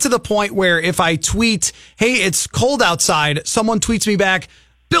 I get to the point where if I tweet, hey, it's cold outside, someone tweets me back,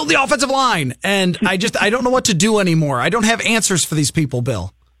 build the offensive line. And I don't know what to do anymore. I don't have answers for these people,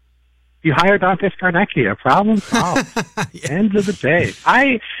 Bill. You hire Dante Scarnecchia, problem solved. End of the day.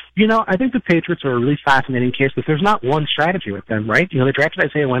 I think the Patriots are a really fascinating case because there's not one strategy with them, right? They drafted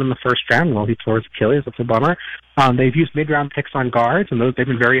Isaiah Wynn in the first round. Well, he tore his Achilles. That's a bummer. They've used mid-round picks on guards, and they've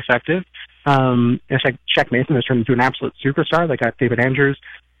been very effective. It's like Shaq Mason has turned into an absolute superstar. They got David Andrews,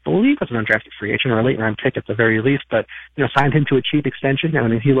 I believe was an undrafted free agent or a late-round pick at the very least, but signed him to a cheap extension. I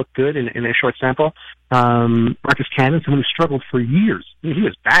mean, he looked good in a short sample. Marcus Cannon, someone who struggled for years. I mean, he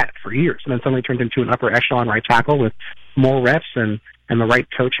was bad for years, and then suddenly turned into an upper echelon right tackle with more reps and the right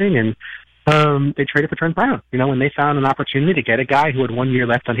coaching. And they traded for Trent Brown. When they found an opportunity to get a guy who had 1 year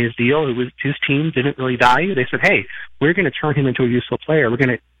left on his deal, his team didn't really value, they said, hey, we're going to turn him into a useful player. We're going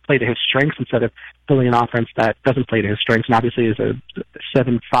to play to his strengths instead of building an offense that doesn't play to his strengths. And obviously, as a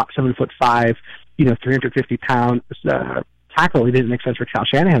 7'5", 350-pound tackle, it didn't make sense for Kyle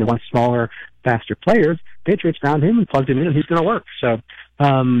Shanahan, who wants smaller, faster players. Patriots found him and plugged him in, and he's going to work. So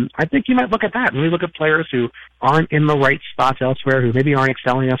I think you might look at that. When we look at players who aren't in the right spots elsewhere, who maybe aren't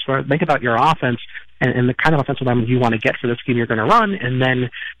excelling elsewhere, think about your offense and the kind of offensive lineman you want to get for the scheme you're going to run, and then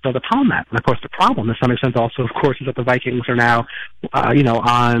build upon that. And, of course, the problem, to some extent, also, of course, is that the Vikings are now,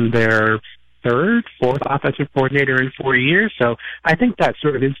 on their fourth offensive coordinator in 4 years. So I think that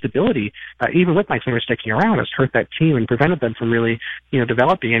sort of instability, even with Mike Zimmer sticking around, has hurt that team and prevented them from really,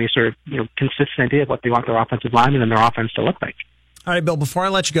 developing any sort of, consistent idea of what they want their offensive linemen and their offense to look like. All right, Bill, before I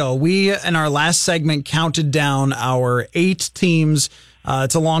let you go, we, in our last segment, counted down our 8 teams.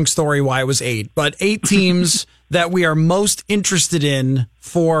 It's a long story why it was 8, but 8 teams that we are most interested in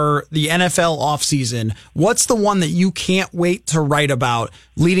for the NFL offseason. What's the one that you can't wait to write about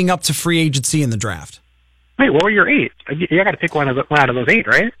leading up to free agency and the draft? Wait, what were your 8? You got to pick one out of those 8,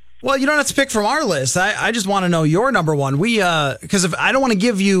 right? Well, you don't have to pick from our list. I just want to know your number one. Because if I don't want to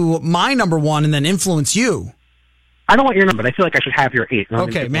give you my number one and then influence you. I don't want your number, but I feel like I should have your 8.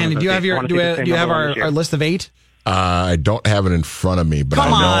 Okay, Manny, do you have our list of 8? I don't have it in front of me, but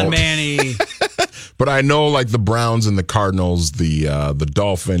Come I know. on, Manny. But I know, like, the Browns and the Cardinals, the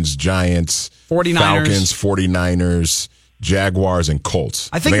Dolphins, Giants, 49ers. Falcons, 49ers, Jaguars, and Colts.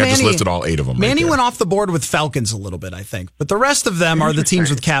 I think I just listed all 8 of them. Manny went off the board with Falcons a little bit, I think. But the rest of them are the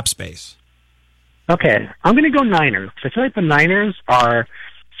teams with cap space. Okay, I'm going to go Niners. I feel like the Niners are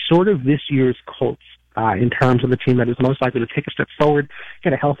sort of this year's Colts in terms of the team that is most likely to take a step forward,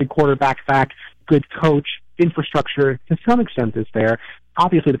 get a healthy quarterback back, good coach, infrastructure to some extent is there.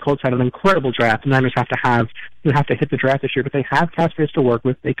 Obviously, the Colts had an incredible draft. The Niners have to hit the draft this year, but they have cap space to work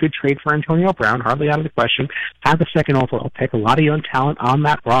with. They could trade for Antonio Brown, hardly out of the question. Have the second overall pick, a lot of young talent on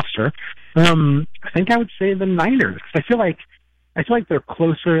that roster. I think I would say the Niners because I feel like they're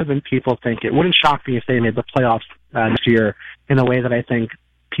closer than people think. It wouldn't shock me if they made the playoffs this year in a way that I think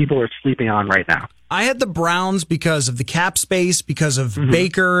people are sleeping on right now. I had the Browns because of the cap space, because of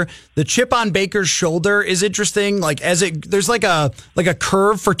Baker. The chip on Baker's shoulder is interesting. Like there's like a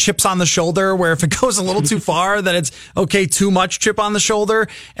curve for chips on the shoulder where if it goes a little too far, then it's okay, too much chip on the shoulder.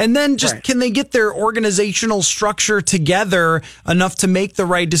 And then just can they get their organizational structure together enough to make the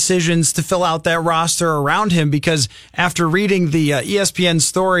right decisions to fill out that roster around him? Because after reading the ESPN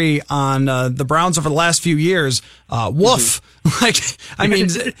story on the Browns over the last few years, woof. Like, I mean,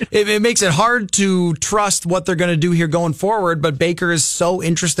 it makes it hard to trust what they're going to do here going forward, but Baker is so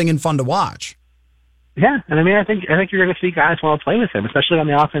interesting and fun to watch. Yeah, and I mean, I think you're going to see guys want to play with him, especially on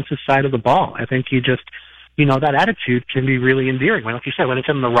the offensive side of the ball. I think he just, that attitude can be really endearing. Like you said, when it's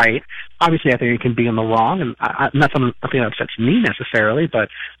in the right, obviously I think it can be in the wrong, and not something that upsets me necessarily, but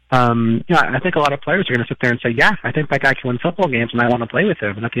I think a lot of players are going to sit there and say, yeah, I think that guy can win football games and I want to play with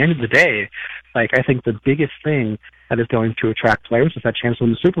him. And at the end of the day, like, I think the biggest thing that is going to attract players is that chance to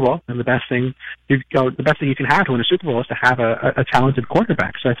win the Super Bowl. And the best thing you can have to win a Super Bowl is to have a talented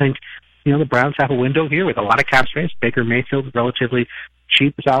quarterback. So I think, the Browns have a window here with a lot of cap space. Baker Mayfield, relatively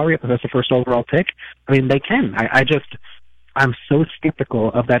cheap salary, if that's the first overall pick. I mean, they can. I'm so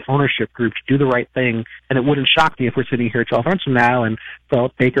skeptical of that ownership group to do the right thing, and it wouldn't shock me if we're sitting here 12 months from now and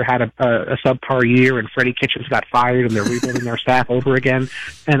Baker had a subpar year and Freddie Kitchens got fired and they're rebuilding their staff over again.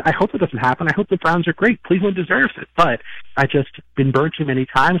 And I hope it doesn't happen. I hope the Browns are great. Cleveland deserves it. But I just been burned too many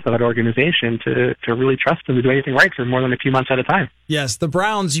times by that organization to really trust them to do anything right for more than a few months at a time. Yes, the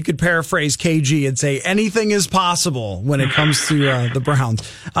Browns, you could paraphrase KG and say anything is possible when it comes to the Browns.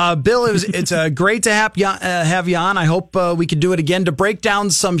 Bill, it's great to have you on. I hope we can do it again to break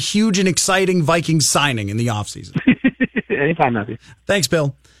down some huge and exciting Vikings signing in the offseason. Anytime, Matthew. Thanks,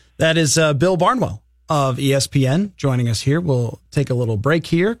 Bill. That is Bill Barnwell of ESPN joining us here. We'll take a little break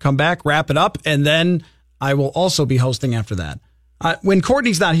here, come back, wrap it up, and then I will also be hosting after that. When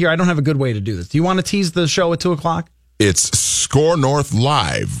Courtney's not here, I don't have a good way to do this. Do you want to tease the show at 2 o'clock? It's Score North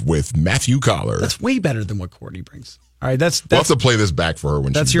Live with Matthew Collar. That's way better than what Courtney brings. All right, that's we'll have to play this back for her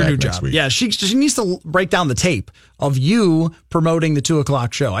when she's your back new next job. week. Yeah, she needs to break down the tape of you promoting the 2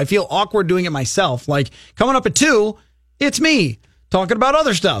 o'clock show. I feel awkward doing it myself. Like, coming up at 2, it's me talking about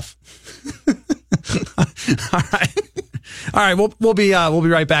other stuff. All right. We'll be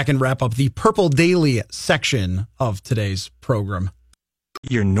right back and wrap up the Purple Daily section of today's program.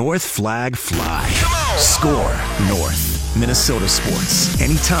 Your North flag fly. Score North. Minnesota sports.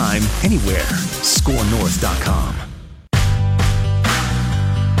 Anytime, anywhere. ScoreNorth.com.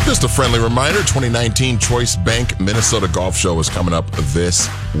 Just a friendly reminder, 2019 Choice Bank Minnesota Golf Show is coming up this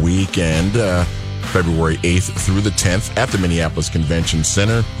weekend, February 8th through the 10th at the Minneapolis Convention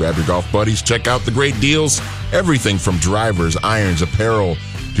Center. Grab your golf buddies, check out the great deals, everything from drivers, irons, apparel,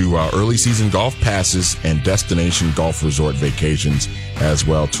 to early season golf passes and destination golf resort vacations as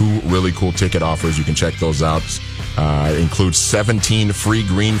well. 2 really cool ticket offers. You can check those out. It includes 17 free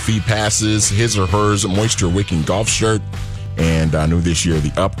green fee passes, his or hers moisture wicking golf shirt, and new this year,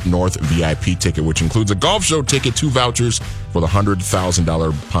 the Up North VIP ticket, which includes a golf show ticket, 2 vouchers for the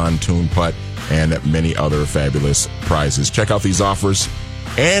 $100,000 pontoon putt, and many other fabulous prizes. Check out these offers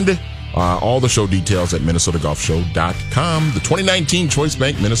and all the show details at MinnesotaGolfShow.com. The 2019 Choice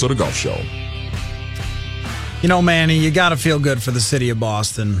Bank Minnesota Golf Show. Manny, you got to feel good for the city of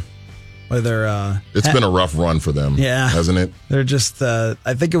Boston. Whether it's been a rough run for them, hasn't it? They're just, I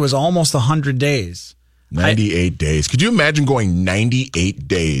think it was almost 100 days. 98 days. Could you imagine going 98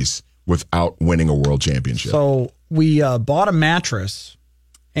 days without winning a world championship? So we bought a mattress,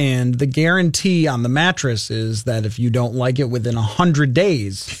 and the guarantee on the mattress is that if you don't like it within 100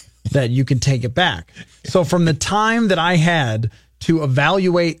 days, that you can take it back. So from the time that I had to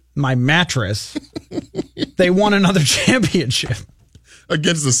evaluate my mattress, they won another championship.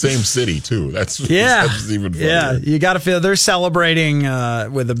 Against the same city, too. That's even funnier. Yeah, you got to feel they're celebrating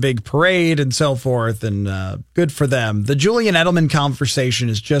with a big parade and so forth, and good for them. The Julian Edelman conversation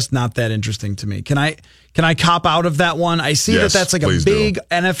is just not that interesting to me. Can I cop out of that one? I see that's like a big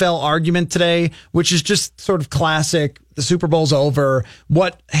NFL argument today, which is just sort of classic. The Super Bowl's over.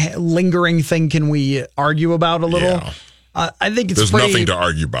 What lingering thing can we argue about a little? Yeah. I think there's nothing to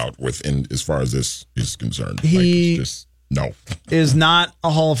argue about as far as this is concerned. No. Is not a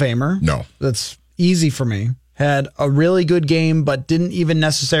Hall of Famer. No. That's easy for me. Had a really good game, but didn't even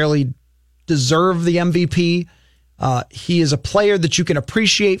necessarily deserve the MVP. He is a player that you can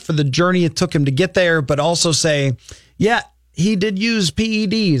appreciate for the journey it took him to get there, but also say, yeah, he did use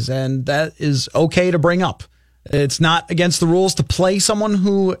PEDs, and that is okay to bring up. It's not against the rules to play someone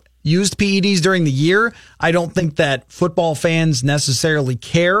who used PEDs during the year. I don't think that football fans necessarily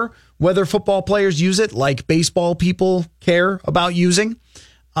care whether football players use it like baseball people care about using.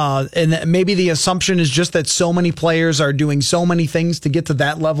 And maybe the assumption is just that so many players are doing so many things to get to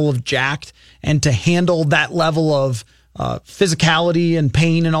that level of jacked and to handle that level of physicality and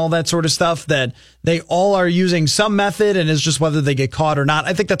pain and all that sort of stuff that they all are using some method, and it's just whether they get caught or not.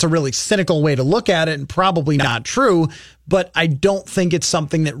 I think that's a really cynical way to look at it and probably not true, but I don't think it's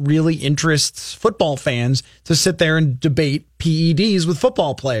something that really interests football fans to sit there and debate PEDs with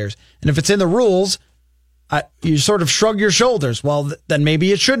football players. And if it's in the rules, you sort of shrug your shoulders. Well, then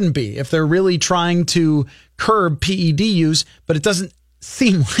maybe it shouldn't be if they're really trying to curb PED use, but it doesn't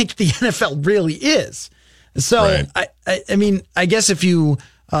seem like the NFL really is. So, right. I mean, I guess if you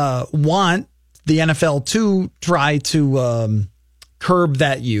want the NFL to try to curb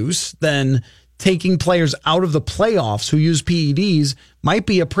that use, then taking players out of the playoffs who use PEDs might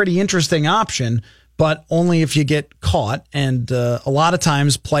be a pretty interesting option, but only if you get caught. And a lot of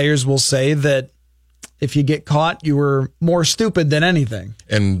times players will say that if you get caught, you were more stupid than anything.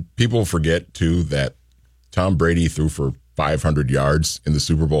 And people forget, too, that Tom Brady threw for 500 yards in the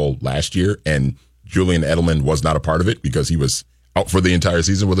Super Bowl last year, and Julian Edelman was not a part of it because he was out for the entire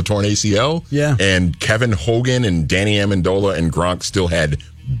season with a torn ACL. Yeah. And Kevin Hogan and Danny Amendola and Gronk still had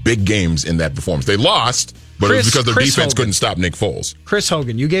big games in that performance. They lost, but it was because their defense couldn't stop Nick Foles. Chris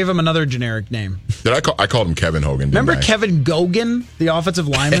Hogan. You gave him another generic name. I called him Kevin Hogan. Remember Kevin Gogan, the offensive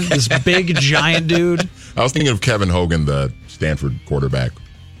lineman? This big, giant dude? I was thinking of Kevin Hogan, the Stanford quarterback.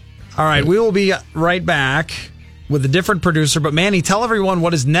 All right, we will be right back with a different producer. But Manny, tell everyone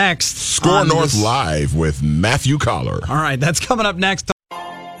what is next. Score North Live with Matthew Collar. All right, that's coming up next.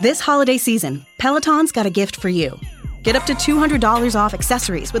 This holiday season, Peloton's got a gift for you. Get up to $200 off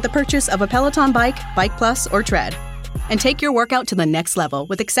accessories with the purchase of a Peloton bike, Bike Plus, or Tread. And take your workout to the next level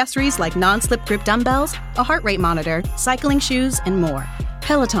with accessories like non-slip grip dumbbells, a heart rate monitor, cycling shoes, and more.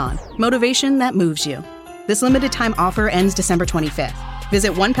 Peloton, motivation that moves you. This limited time offer ends December 25th.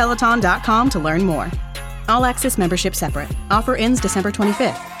 Visit onepeloton.com to learn more. All access membership separate. Offer ends December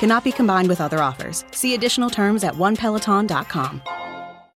 25th. Cannot be combined with other offers. See additional terms at onepeloton.com.